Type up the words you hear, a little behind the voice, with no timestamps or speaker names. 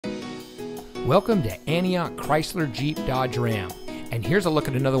Welcome to Antioch Chrysler Jeep Dodge Ram. And here's a look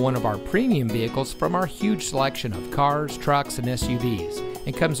at another one of our premium vehicles from our huge selection of cars, trucks, and SUVs.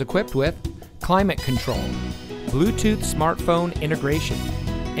 It comes equipped with climate control, Bluetooth smartphone integration,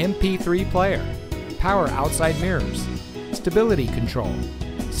 MP3 player, power outside mirrors, stability control,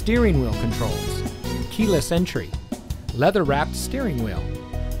 steering wheel controls, keyless entry, leather-wrapped steering wheel,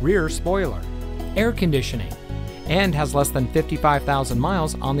 rear spoiler, air conditioning, and has less than 55,000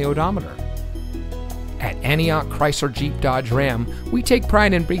 miles on the odometer. At Antioch Chrysler Jeep Dodge Ram, we take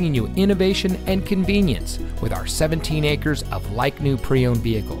pride in bringing you innovation and convenience with our 17 acres of like-new pre-owned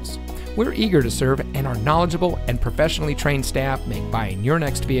vehicles. We're eager to serve, and our knowledgeable and professionally trained staff make buying your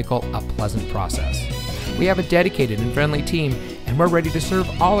next vehicle a pleasant process. We have a dedicated and friendly team, and we're ready to serve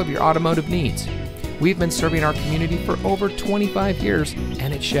all of your automotive needs. We've been serving our community for over 25 years,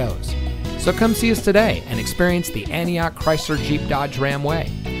 and it shows. So come see us today and experience the Antioch Chrysler Jeep Dodge Ram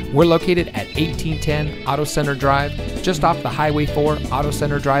way. We're located at 1810 Auto Center Drive, just off the Highway 4 Auto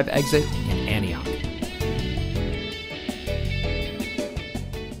Center Drive exit in Antioch.